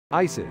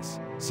ISIS,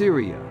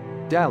 Syria,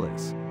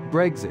 Dallas,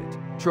 Brexit,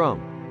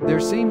 Trump. There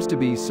seems to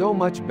be so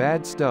much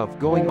bad stuff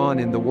going on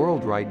in the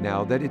world right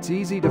now that it's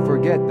easy to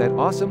forget that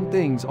awesome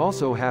things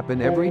also happen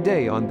every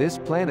day on this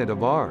planet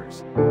of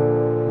ours.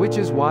 Which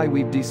is why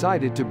we've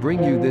decided to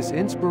bring you this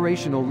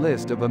inspirational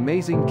list of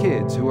amazing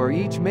kids who are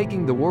each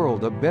making the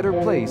world a better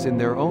place in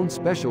their own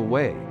special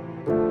way.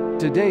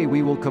 Today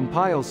we will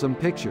compile some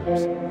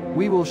pictures.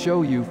 We will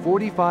show you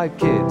 45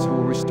 kids who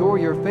will restore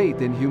your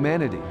faith in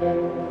humanity.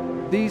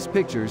 These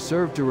pictures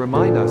serve to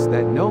remind us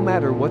that no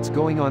matter what's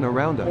going on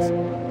around us,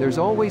 there's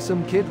always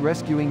some kid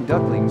rescuing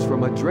ducklings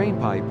from a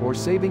drainpipe or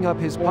saving up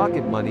his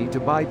pocket money to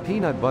buy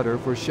peanut butter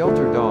for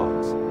shelter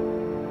dogs.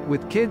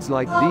 With kids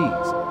like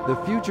these, the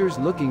future's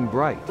looking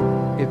bright.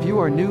 If you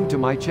are new to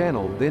my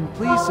channel, then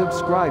please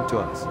subscribe to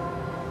us.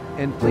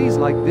 And please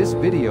like this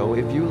video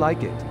if you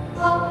like it.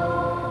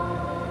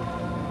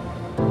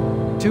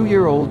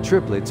 2-year-old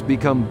triplets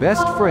become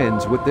best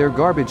friends with their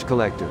garbage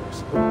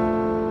collectors.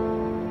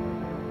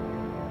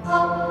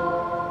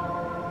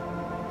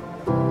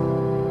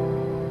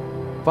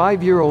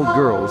 5-year-old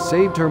girl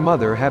saved her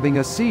mother having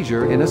a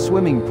seizure in a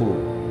swimming pool.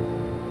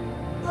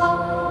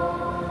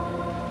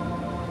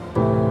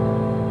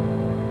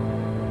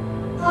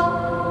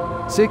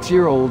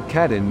 6-year-old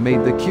Kaden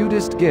made the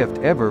cutest gift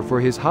ever for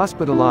his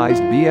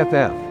hospitalized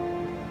BFF.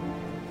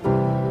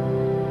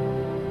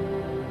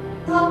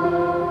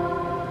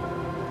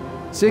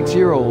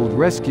 6-year-old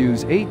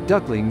rescues 8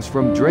 ducklings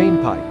from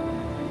drain pipe.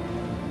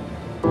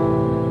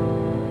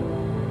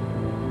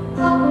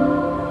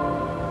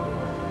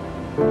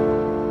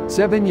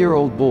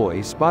 7-year-old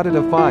boy spotted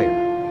a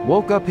fire,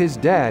 woke up his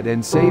dad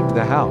and saved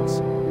the house.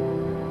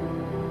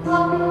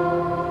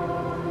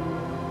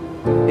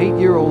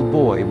 8-year-old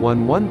boy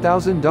won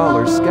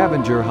 $1,000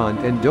 scavenger hunt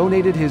and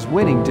donated his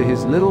winning to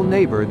his little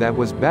neighbor that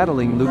was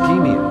battling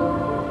leukemia.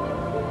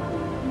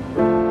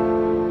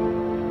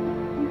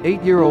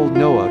 8-year-old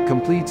Noah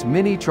completes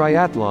mini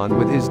triathlon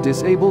with his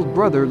disabled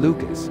brother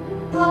Lucas.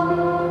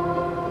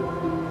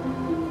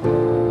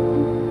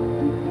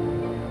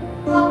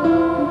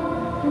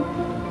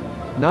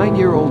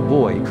 9-year-old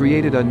boy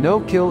created a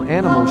no-kill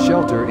animal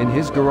shelter in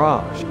his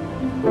garage.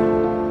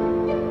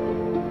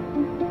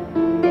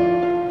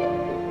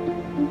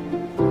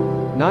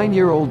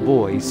 9-year-old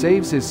boy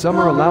saves his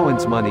summer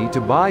allowance money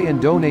to buy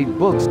and donate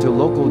books to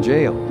local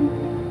jail.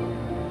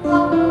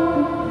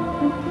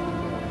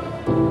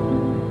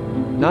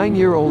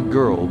 9-year-old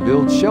girl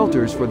builds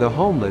shelters for the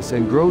homeless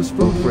and grows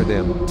food for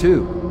them,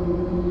 too.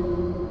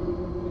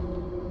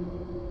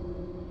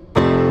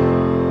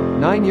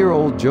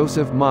 9-year-old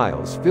Joseph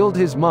Miles filled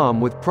his mom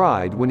with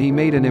pride when he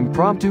made an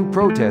impromptu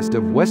protest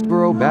of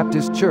Westboro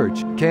Baptist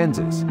Church,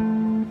 Kansas.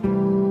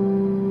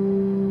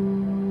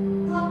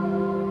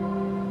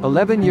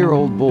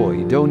 11-year-old boy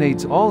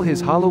donates all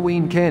his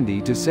Halloween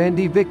candy to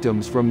Sandy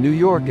victims from New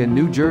York and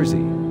New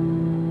Jersey.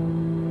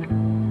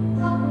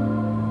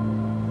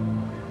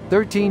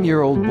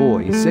 13-year-old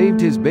boy saved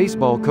his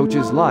baseball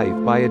coach's life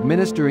by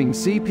administering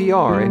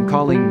CPR and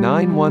calling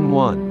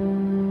 911.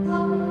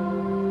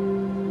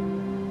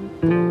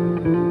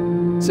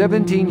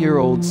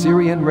 17-year-old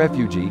Syrian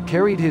refugee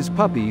carried his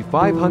puppy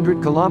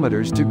 500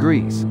 kilometers to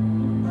Greece.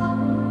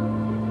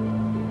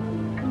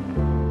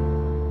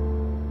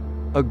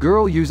 A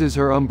girl uses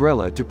her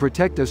umbrella to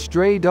protect a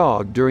stray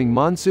dog during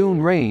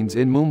monsoon rains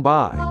in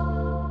Mumbai.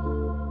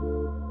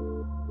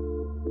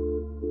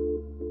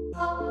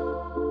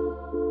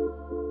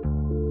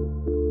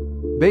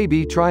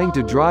 Baby trying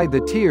to dry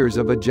the tears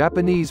of a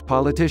Japanese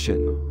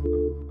politician.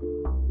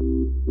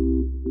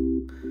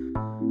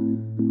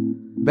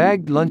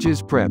 Bagged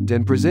lunches prepped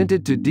and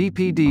presented to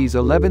DPD's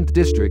 11th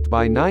district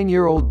by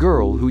 9-year-old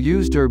girl who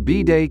used her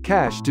B-Day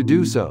cash to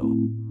do so.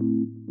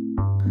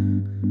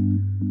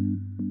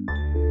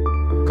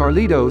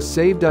 Carlitos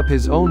saved up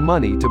his own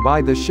money to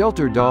buy the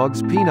shelter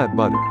dog's peanut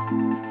butter.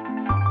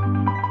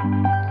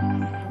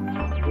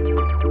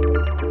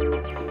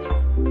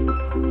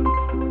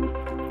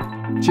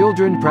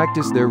 Children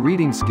practice their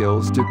reading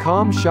skills to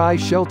calm shy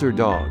shelter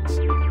dogs.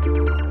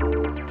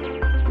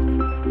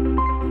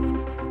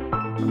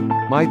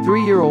 My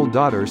 3-year-old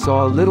daughter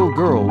saw a little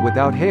girl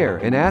without hair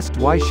and asked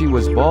why she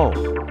was bald.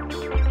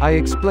 I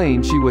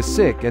explained she was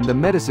sick and the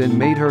medicine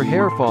made her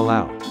hair fall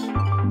out.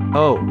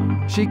 "Oh,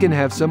 she can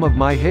have some of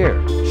my hair,"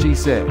 she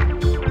said.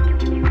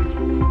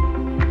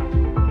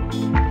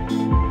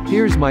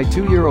 Here's my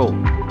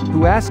 2-year-old,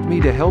 who asked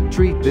me to help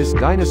treat this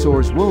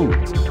dinosaur's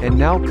wounds, and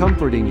now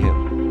comforting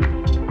him.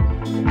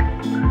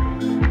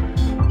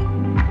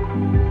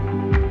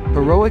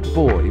 Heroic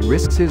boy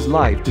risks his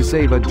life to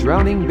save a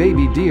drowning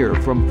baby deer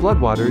from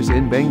floodwaters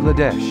in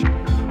Bangladesh.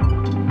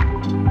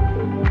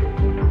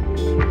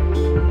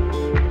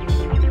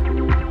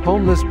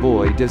 Homeless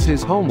boy does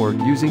his homework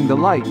using the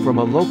light from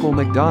a local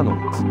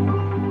McDonald's.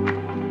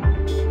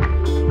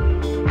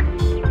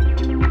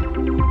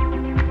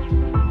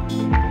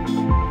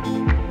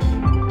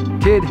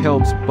 Kid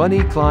helps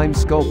bunny climb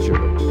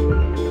sculpture.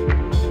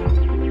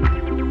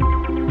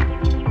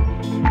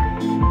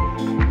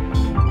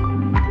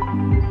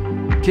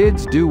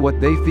 Kids do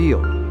what they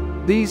feel.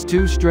 These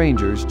two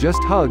strangers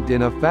just hugged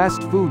in a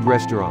fast food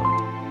restaurant.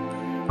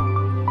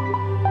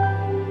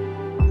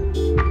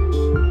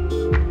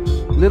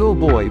 Little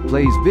boy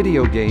plays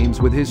video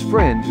games with his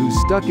friend who's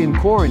stuck in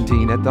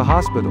quarantine at the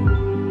hospital.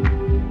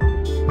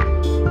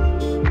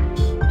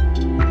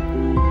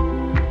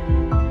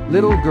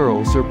 Little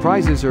girl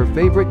surprises her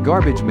favorite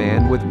garbage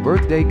man with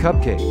birthday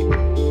cupcake.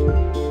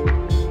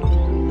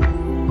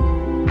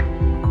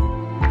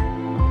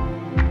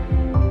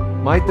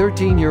 My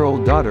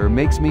 13-year-old daughter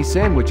makes me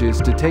sandwiches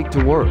to take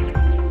to work.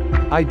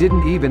 I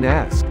didn't even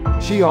ask.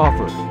 She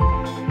offered.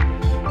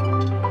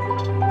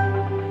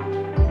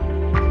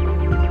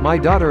 My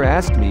daughter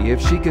asked me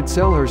if she could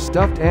sell her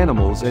stuffed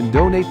animals and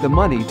donate the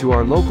money to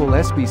our local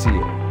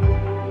SPCA.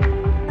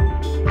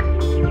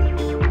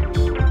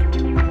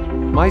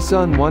 My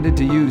son wanted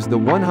to use the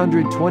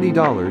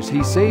 $120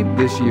 he saved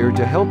this year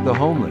to help the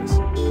homeless.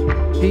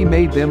 He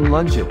made them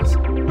lunches.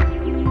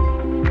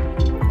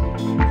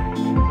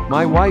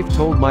 My wife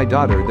told my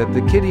daughter that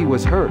the kitty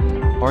was hurt,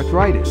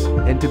 arthritis,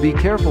 and to be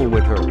careful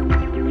with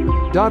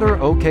her. Daughter,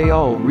 okay,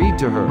 I'll read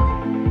to her.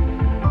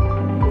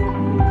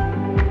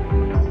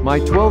 My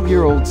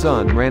 12-year-old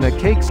son ran a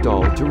cake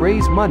stall to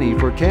raise money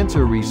for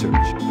cancer research.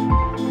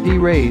 He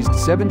raised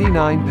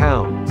 79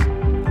 pounds.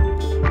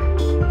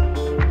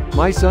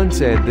 My son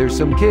said there's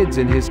some kids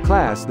in his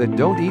class that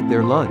don't eat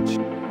their lunch.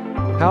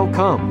 How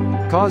come?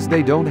 'Cause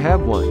they don't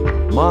have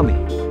one. Mommy,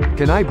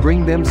 can I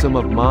bring them some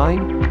of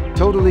mine?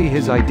 Totally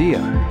his idea,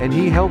 and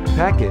he helped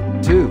pack it,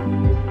 too.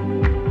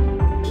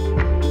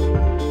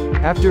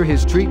 After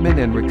his treatment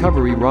and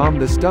recovery from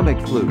the stomach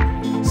flu,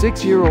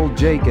 6-year-old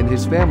Jake and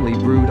his family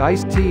brewed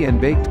iced tea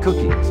and baked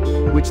cookies,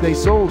 which they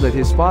sold at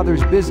his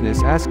father's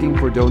business asking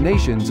for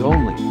donations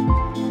only.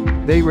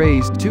 They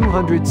raised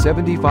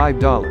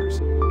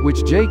 $275,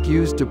 which Jake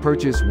used to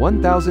purchase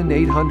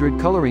 1,800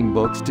 coloring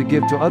books to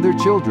give to other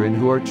children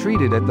who are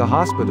treated at the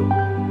hospital.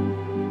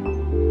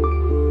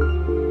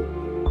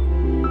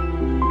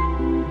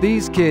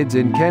 These kids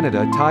in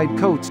Canada tied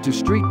coats to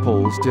street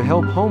poles to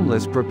help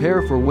homeless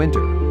prepare for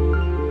winter.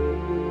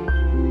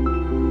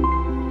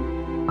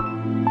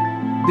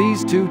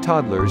 These two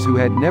toddlers who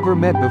had never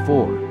met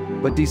before,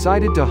 but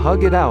decided to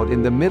hug it out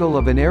in the middle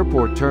of an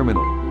airport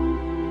terminal.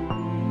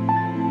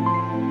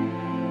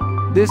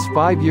 This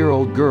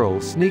 5-year-old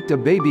girl sneaked a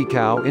baby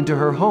cow into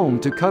her home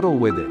to cuddle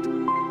with it.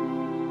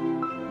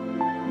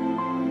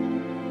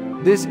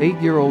 This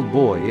 8-year-old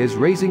boy is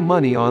raising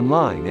money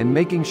online and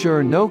making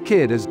sure no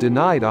kid is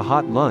denied a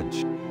hot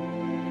lunch.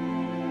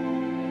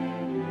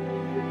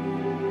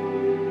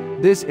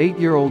 This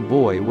 8-year-old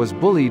boy was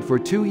bullied for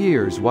 2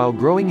 years while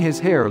growing his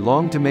hair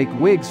long to make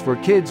wigs for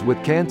kids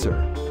with cancer.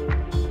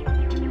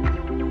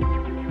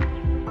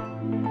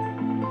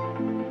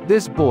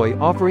 This boy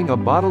offering a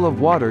bottle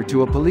of water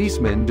to a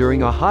policeman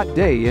during a hot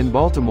day in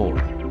Baltimore.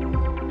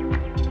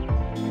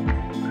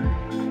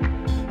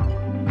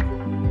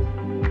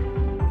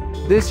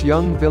 This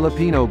young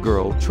Filipino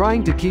girl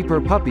trying to keep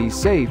her puppy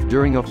safe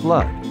during a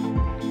flood.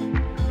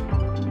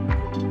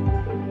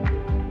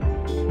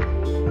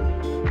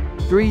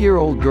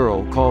 3-year-old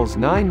girl calls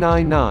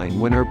 999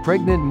 when her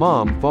pregnant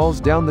mom falls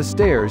down the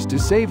stairs to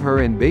save her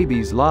and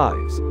baby's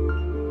lives.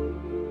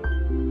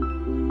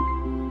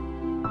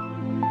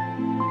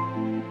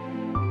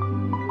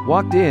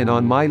 Walked in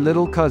on my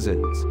little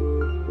cousins.